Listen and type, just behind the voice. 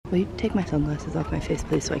Will you take my sunglasses off my face,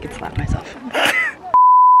 please, so I can slap myself?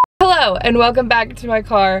 Hello, and welcome back to my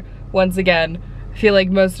car once again. I feel like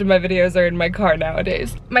most of my videos are in my car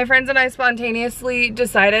nowadays. My friends and I spontaneously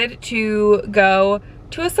decided to go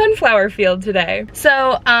to a sunflower field today.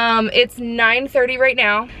 So, it's 9:30 right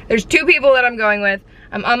now. There's two people that I'm going with.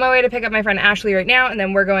 I'm on my way to pick up my friend Ashley right now, and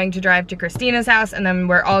then we're going to drive to Christina's house, and then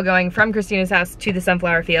we're all going from Christina's house to the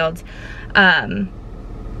sunflower fields.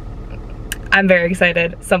 I'm very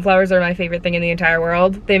excited. Sunflowers are my favorite thing in the entire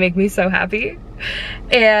world. They make me so happy.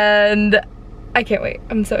 And I can't wait.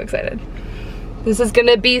 I'm so excited. This is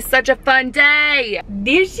gonna be such a fun day.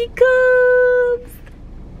 There she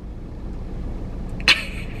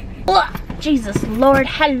comes. Jesus Lord,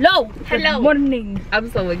 hello. Hello. Good morning.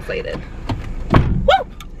 I'm so excited. Woo!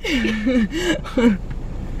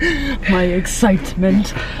 My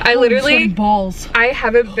excitement. I literally, balls. I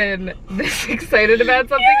haven't been this excited about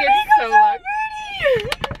something in so long.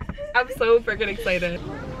 I'm so freaking excited.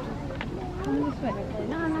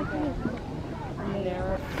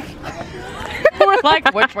 We're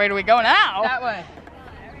like, which way do we go now? That way.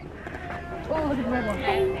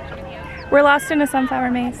 We're lost in a sunflower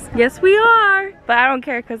maze. Yes, we are. But I don't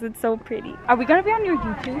care because it's so pretty. Are we gonna be on your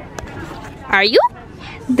YouTube? Are you?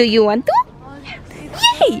 Do you want to?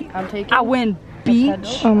 Yay! I'm taking I win,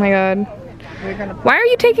 beach. Oh my god. Why are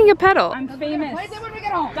you taking a pedal? I'm famous. Wait, when we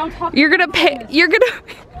get home. Don't talk. You're gonna pay. You're famous?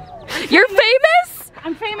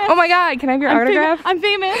 I'm famous. Oh my god, can I have your autograph? I'm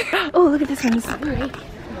famous. Oh, look at this one.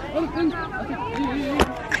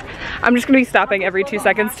 I'm just gonna be stopping every 2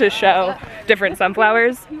 seconds to show different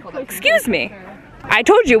sunflowers. Excuse me. I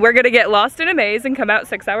told you we're gonna get lost in a maze and come out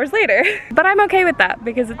 6 hours later. But I'm okay with that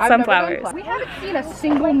because it's sunflowers. We haven't seen a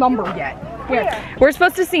single number yet. We're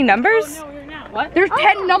supposed to see numbers? What? There's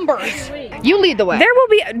 10 numbers. You lead the way. There will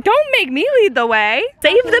be, don't make me lead the way.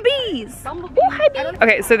 Save the bees. Oh, hi bee.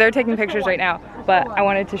 Okay, so they're taking pictures right now, but I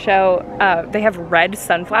wanted to show, they have red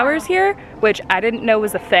sunflowers here, which I didn't know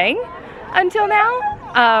was a thing until now.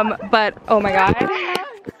 But oh my god.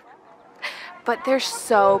 But they're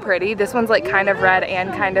so pretty. This one's like kind of red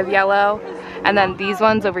and kind of yellow. And then these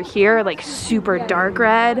ones over here are like super dark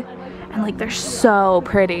red. And like they're so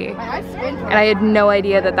pretty. And I had no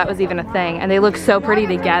idea that that was even a thing. And they look so pretty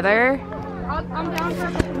together.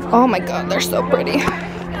 Oh my god, they're so pretty.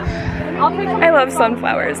 I love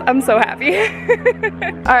sunflowers. I'm so happy.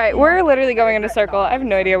 Alright, we're literally going in a circle. I have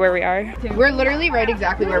no idea where we are. We're literally right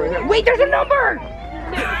exactly where we are. Wait, there's a number!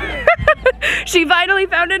 She finally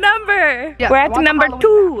found a number. Yeah, we're at number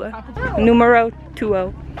 2. Numero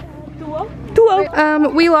 20.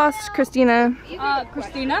 20? We lost Christina.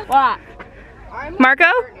 Christina? What?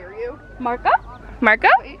 Marco? Marco? Marco?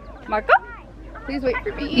 Marco? Please wait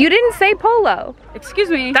for me. You didn't say polo. Excuse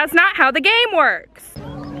me. That's not how the game works.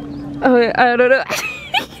 Oh, I don't know.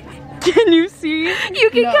 Can you see? You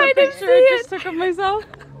can kind of see I it. just took of myself.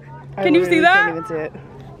 I Can you see literally that? can't even see it.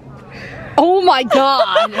 Oh my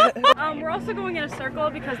god! We're also going in a circle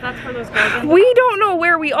because that's where those gardens. We don't know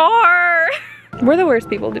where we are. We're the worst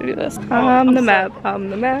people to do this. On the map, on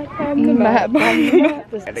the map, on the map, on the map.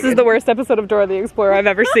 This is the worst episode of Dora the Explorer I've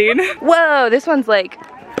ever seen. Whoa, this one's like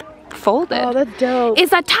folded. Oh, that's dope.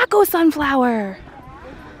 It's a taco sunflower.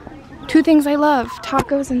 Two things I love,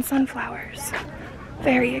 tacos and sunflowers.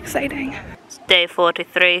 Very exciting. It's day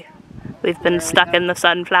 43. We've been stuck in the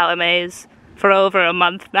sunflower maze for over a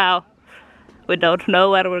month now. We don't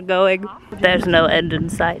know where we're going. There's no end in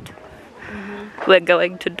sight. We're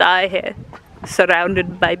going to die here,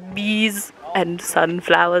 surrounded by bees and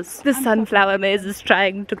sunflowers. The sunflower maze is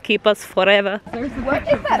trying to keep us forever. What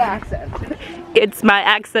is that accent? It's my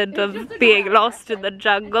accent of being lost in the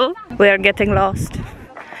jungle. We're getting lost.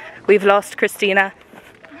 We've lost Christina.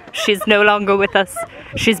 She's no longer with us.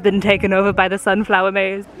 She's been taken over by the sunflower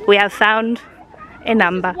maze. We have found a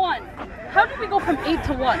number. 1. How did we go from 8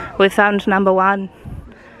 to 1? We found number 1.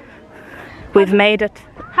 We've made it.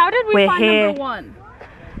 How did we We're find here. number 1?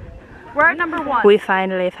 We're at number 1. We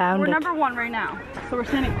finally found We're it. number 1 right now. So we're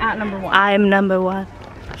standing at number 1. I'm number 1.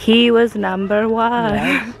 He was number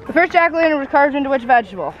 1. The first jack-o'-lantern was carved into which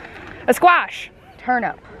vegetable? A squash.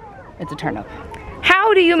 Turnip. It's a turnip.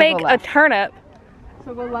 How do you make go a left. turnip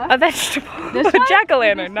So go left. a vegetable? This A one?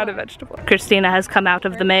 jack-o'-lantern, not a vegetable. Christina has come out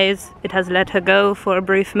of the maze. It has let her go for a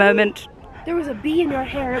brief moment. There was a bee in your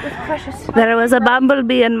hair. It was precious. There was a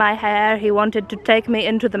bumblebee in my hair. He wanted to take me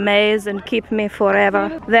into the maze and keep me forever.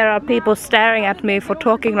 There are people staring at me for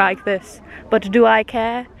talking like this. But do I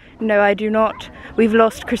care? No, I do not. We've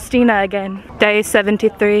lost Christina again. Day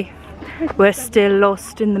 73. We're still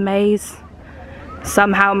lost in the maze.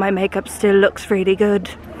 Somehow my makeup still looks really good.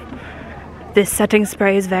 This setting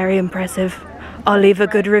spray is very impressive. I'll leave a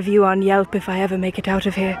good review on Yelp if I ever make it out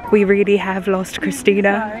of here. We really have lost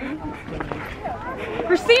Christina.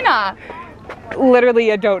 Christina!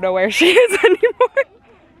 Literally, I don't know where she is anymore.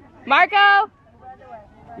 Marco!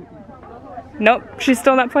 Nope, she's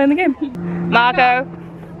still not playing the game. Marco!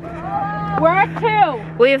 We're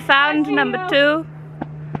at 2. We've found number 2.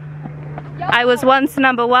 I was once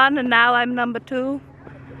number 1 and now I'm number 2.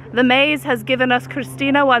 The maze has given us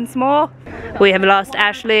Christina once more. We have lost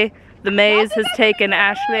Ashley. The maze has taken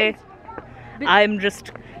Ashley. I'm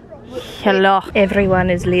just... Hello. Everyone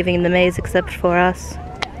is leaving the maze except for us.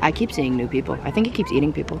 I keep seeing new people. I think it keeps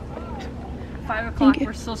eating people. 5 o'clock,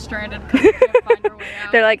 we're still stranded because we can't find our way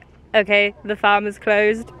out. They're like, okay, the farm is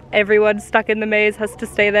closed. Everyone stuck in the maze has to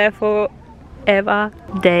stay there forever.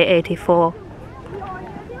 Day 84.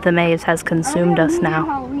 The maze has consumed us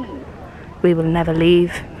now. We will never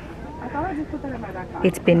leave.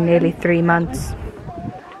 It's been nearly 3 months.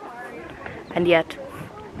 And yet,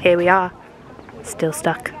 here we are, still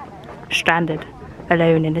stuck, stranded,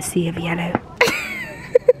 alone in a sea of yellow.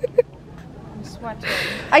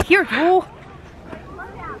 I hear you.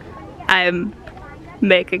 I'm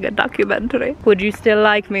making a documentary. Would you still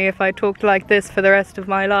like me if I talked like this for the rest of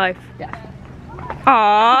my life? Yeah.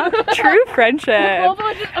 Aww, true friendship.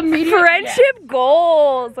 Friendship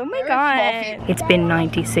goals. Oh my god. It's been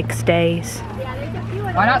 96 days.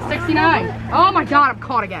 Why not 69? Oh my god, I'm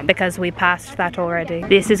caught again. Because we passed that already.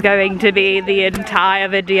 This is going to be the entire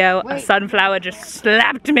video. A sunflower just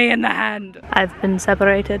slapped me in the hand. I've been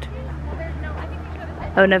separated.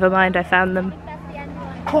 Oh, never mind, I found them.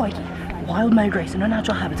 Crikey, wild migrates in a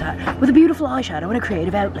natural habitat with a beautiful eyeshadow and a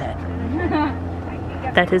creative outlet.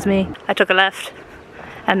 That is me. I took a left,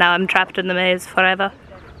 and now I'm trapped in the maze forever.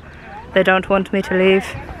 They don't want me to leave.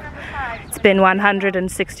 It's been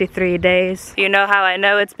 163 days. You know how I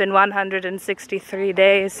know it's been 163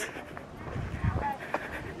 days?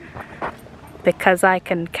 Because I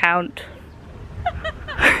can count.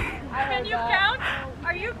 Can you count?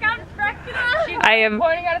 Are you counting correctly? I am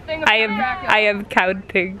Pointing at a thing. I am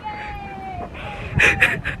counting.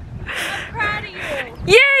 Proud of you.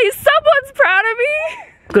 Yay, someone's proud of me!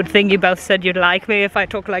 Good thing you both said you'd like me if I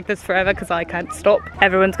talk like this forever, because I can't stop.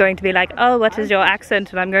 Everyone's going to be like, oh, what is your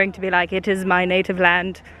accent? And I'm going to be like, it is my native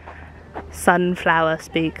land, sunflower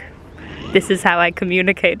speak. This is how I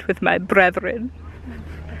communicate with my brethren,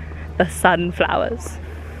 the sunflowers.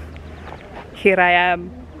 Here I am,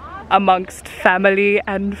 amongst family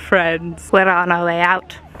and friends. We're on our way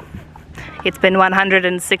out. It's been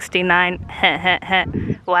 169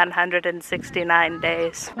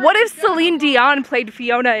 days. What if Celine Dion played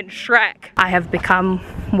Fiona in Shrek? I have become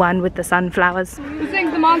one with the sunflowers. Who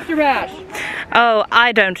sings the Monster Mash? Oh,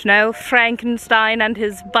 I don't know. Frankenstein and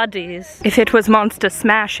his buddies. If it was Monster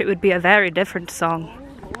Smash, it would be a very different song.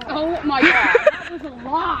 Oh my god, that was a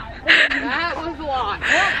lot. That was a lot.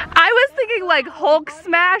 I was thinking like Hulk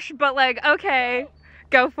Smash, but like, okay,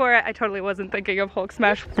 go for it. I totally wasn't thinking of Hulk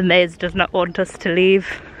Smash. The maze does not want us to leave.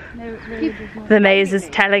 The maze is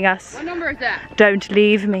telling us, What number is that? don't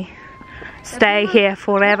leave me. Stay here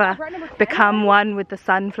forever. Become one with the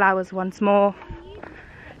sunflowers once more.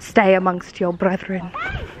 Stay amongst your brethren.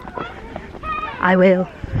 I will.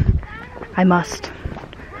 I must.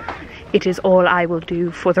 It is all I will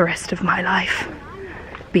do for the rest of my life.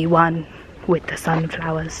 Be one with the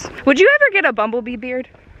sunflowers. Would you ever get a bumblebee beard?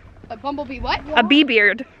 A bumblebee what? A bee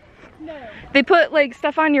beard. No. They put like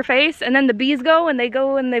stuff on your face and then the bees go and they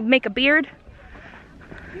make a beard.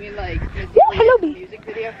 You mean like hello, bee. music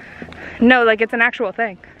video? No, like it's an actual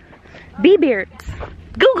thing. Bee beards.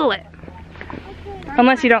 Google it.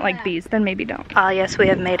 Unless you don't like bees, then maybe don't. Ah yes, we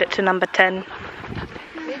have made it to number 10.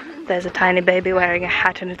 There's a tiny baby wearing a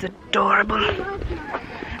hat and it's adorable.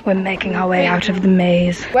 We're making our way out of the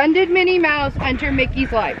maze. When did Minnie Mouse enter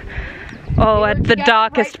Mickey's life? Oh, at the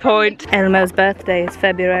darkest point. Elmo's birthday is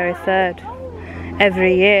February 3rd.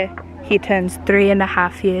 Every year, he turns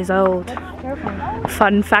 3.5 years old.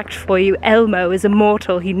 Fun fact for you, Elmo is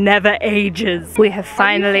immortal, he never ages. We've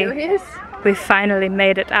finally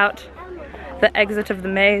made it out. The exit of the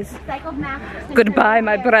maze. Goodbye,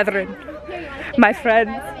 my brethren, my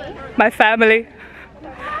friends, my family.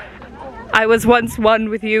 I was once one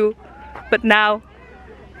with you, but now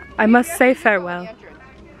I must say farewell.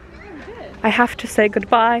 I have to say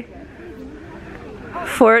goodbye,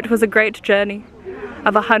 for it was a great journey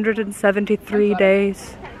of 173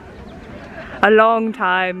 days. A long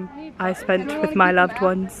time I spent with my loved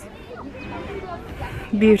ones.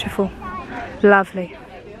 Beautiful, lovely.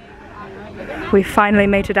 We finally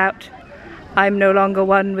made it out. I'm no longer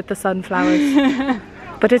one with the sunflowers,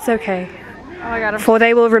 but it's okay, for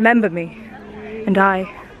they will remember me, and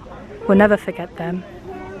I We'll never forget them.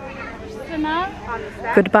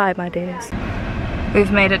 Goodbye, my dears.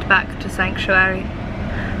 We've made it back to Sanctuary.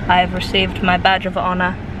 I have received my badge of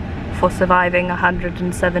honor for surviving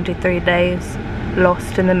 173 days,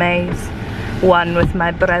 lost in the maze, one with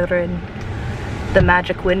my brethren. The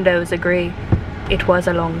magic windows agree. It was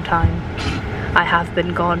a long time. I have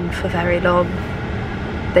been gone for very long.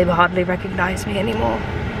 They hardly recognize me anymore.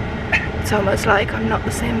 It's almost like I'm not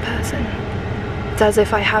the same person. It's as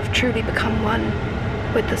if I have truly become one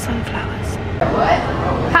with the sunflowers.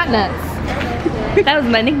 Hot nuts. That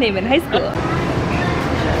was my nickname in high school.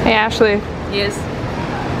 Hey Ashley, Yes.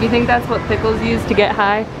 you think that's what pickles use to get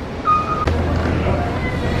high?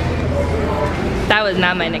 That was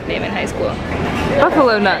not my nickname in high school.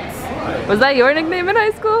 Buffalo nuts. Was that your nickname in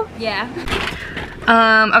high school? Yeah.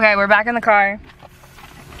 Okay, we're back in the car.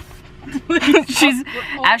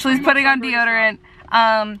 Ashley's putting on deodorant.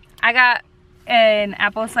 I got an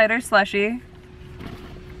apple cider slushie.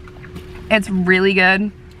 It's really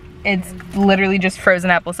good. It's literally just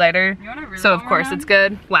frozen apple cider. So of course it's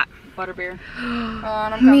good. Wow. Butterbeer.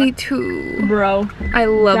 Me too. Bro. I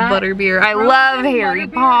love butterbeer. I love Harry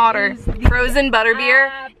Potter. Frozen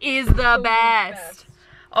butterbeer is the best.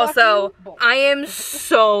 Also, I am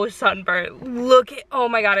so sunburnt. Look at, oh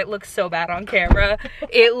my god, it looks so bad on camera.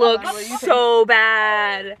 It looks so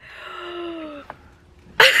bad.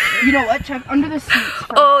 You know what? Check under the seats.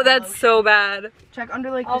 Oh, that's so bad. Check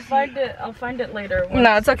under like I'll the find it later.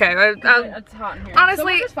 No, it's okay. It's hot in here. Someone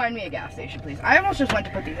Honestly, just find me a gas station, please. I almost just went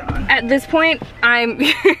to put these on. at this point, I'm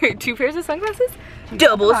 2 pairs of sunglasses?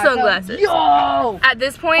 Double sunglasses. Yo! At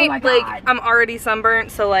this point, my like, God. I'm already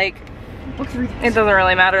sunburnt, so like, Look through these. it doesn't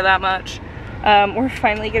really matter that much. We're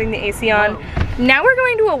finally getting the AC on. Now we're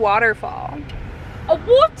going to a waterfall. A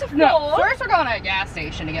waterfall? No, first we're going to a gas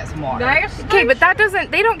station to get some water. Okay, but that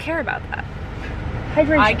doesn't, they don't care about that.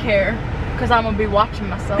 I care, because I'm gonna be watching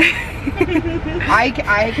myself.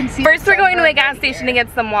 I can see. First we're going to a gas station to get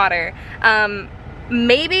some water.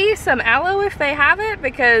 Maybe some aloe if they have it,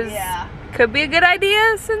 because Yeah. could be a good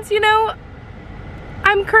idea since, you know,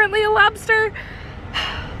 I'm currently a lobster.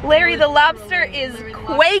 Larry the lobster is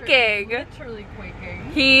quaking. Literally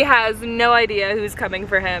quaking. He has no idea who's coming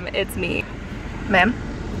for him. It's me. Ma'am.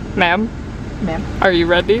 Ma'am? Ma'am. Are you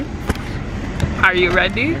ready? Are you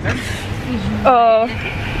ready? Oh,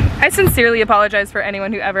 I sincerely apologize for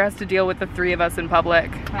anyone who ever has to deal with the 3 of us in public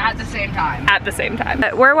At the same time. at the same time.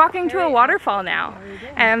 We're walking to a waterfall now,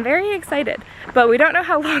 and I'm very excited, but we don't know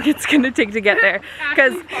how long it's gonna take to get there,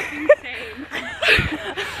 because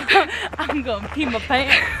I'm gonna pee my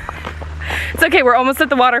pants. it's okay, we're almost at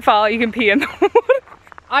the waterfall. You can pee in the water.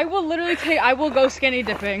 I will go skinny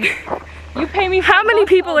dipping. You pay me $5. How many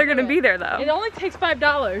people I'll are do gonna it. be there though? It only takes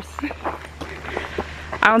 $5.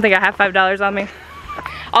 I don't think I have $5 on me.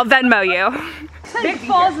 I'll Venmo you. Big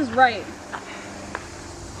Falls is right.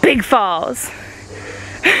 Big Falls.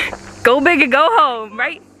 Go big and go home,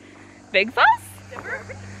 right? Big Falls?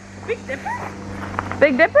 Big Dipper?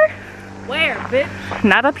 Big Dipper? Where, bitch?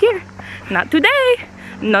 Not up here. Not today.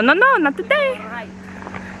 No, no, no, not today. Right.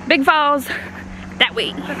 Big Falls. That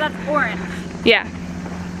way. Because that's orange. Yeah.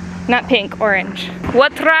 Not pink, orange.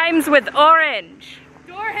 What rhymes with orange?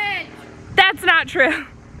 Doorhead. That's not true.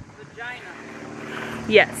 Vagina.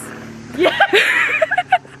 Yes. Yeah.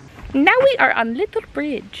 Now we are on Little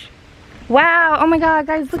Bridge. Wow, oh my god,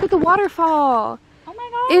 guys, look at the waterfall. Oh my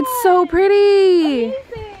god. It's so pretty.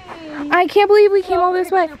 Amazing. I can't believe we came all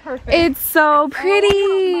this way. picture perfect. It's so pretty.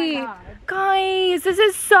 Oh my god. Guys, this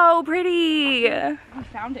is so pretty. We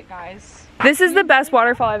found it, guys. This is the best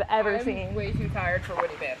waterfall I've ever seen. Way too tired for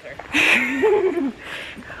witty banter.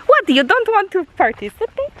 What, you don't want to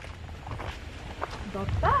participate?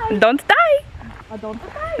 Don't die. Don't die. I don't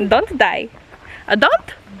die. Don't die. A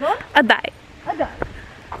don't? A die. I die.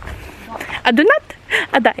 A do not.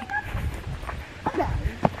 A die.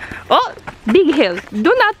 Oh, big hill.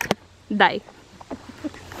 Do not die.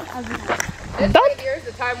 Don't Here's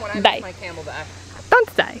the time when I die. miss my camelback.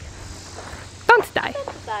 Don't die. Don't die.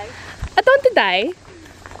 Don't die.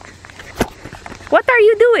 What are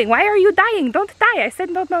you doing? Why are you dying? Don't die. I said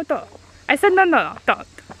no, no, no. I said no, no, no.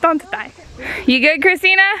 Don't die. You good,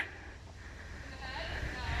 Christina?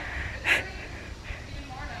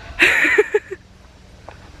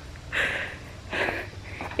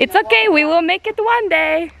 It's okay. We will make it one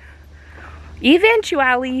day.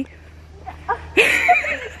 Eventually.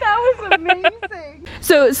 That was amazing.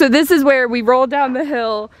 So this is where we roll down the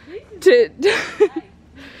hill to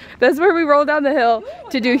that's where we roll down the hill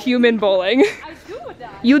to do human bowling. I do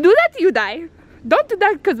die. You do that, you die. Don't do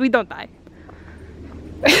that because we don't die.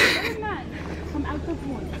 Come out the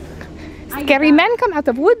woods. Scary men come out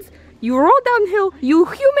of woods. You roll downhill. You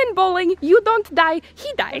human bowling. You don't die.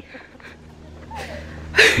 He die.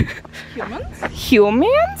 Humans?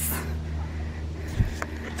 Humans?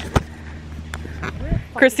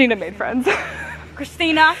 Christina made friends.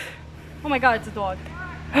 Christina. Oh my god, it's a dog.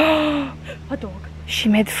 A dog. She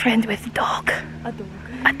made friend with dog. A dog.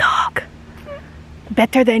 A dog.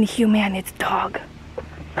 Better than human, it's dog.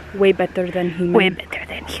 Way better than human. Way better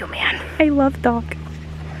than human. I love dog.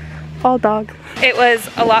 All dog. It was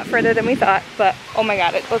a lot further than we thought, but oh my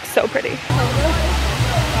god, it looks so pretty.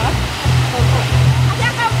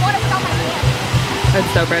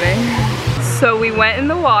 It's so pretty. So we went in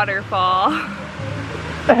the waterfall.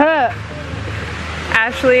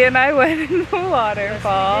 Ashley and I went in the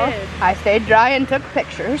waterfall. Yes, I stayed dry and took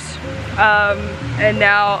pictures. And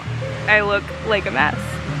now I look like a mess.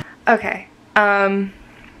 Okay, I'm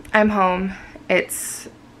home. It's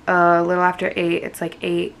a little after 8. It's like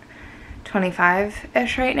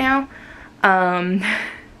 8:25-ish right now.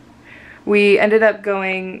 We ended up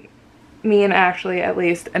going, me and Ashley at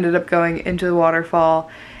least, ended up going into the waterfall,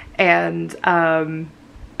 and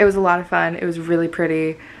it was a lot of fun. It was really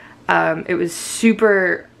pretty. It was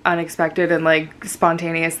super unexpected and like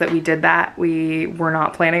spontaneous that we did that. We were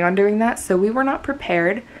not planning on doing that, so we were not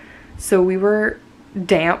prepared. So we were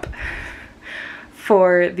damp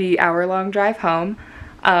for the hour-long drive home.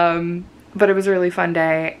 But it was a really fun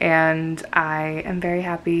day, and I am very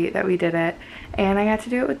happy that we did it. And I got to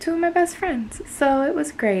do it with 2 of my best friends, so it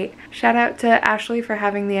was great. Shout out to Ashley for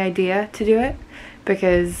having the idea to do it,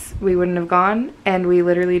 because we wouldn't have gone, and we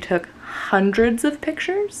literally took hundreds of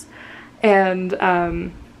pictures. And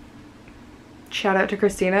shout out to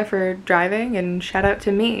Christina for driving, and shout out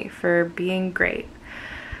to me for being great.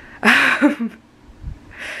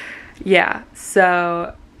 Yeah,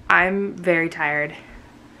 so I'm very tired.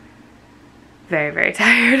 Very, very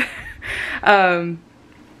tired.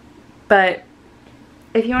 But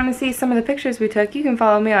if you want to see some of the pictures we took, you can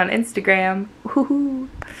follow me on Instagram. Woohoo!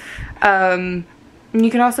 You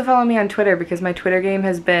can also follow me on Twitter, because my Twitter game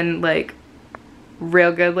has been like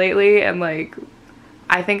real good lately, and like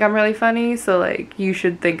I think I'm really funny, so like you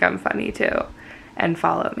should think I'm funny too, and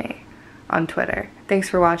follow me on Twitter. Thanks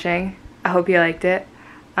for watching. I hope you liked it.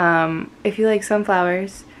 If you like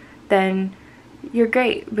sunflowers, then you're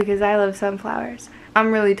great, because I love sunflowers.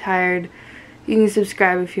 I'm really tired. You can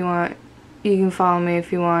subscribe if you want. You can follow me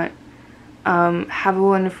if you want. Have a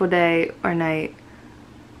wonderful day or night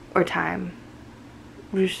or time.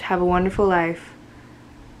 Just have a wonderful life.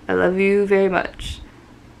 I love you very much.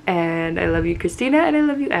 And I love you, Christina, and I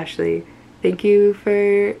love you, Ashley. Thank you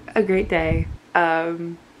for a great day.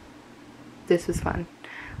 This was fun.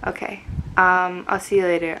 Okay. I'll see you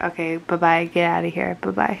later. Okay, bye-bye. Get out of here.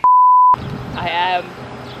 Bye-bye. I am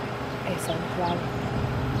a sunflower.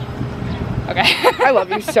 Okay. I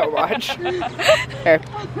love you so much. Here.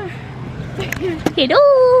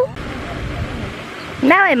 Hello.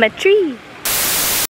 Now I'm a tree.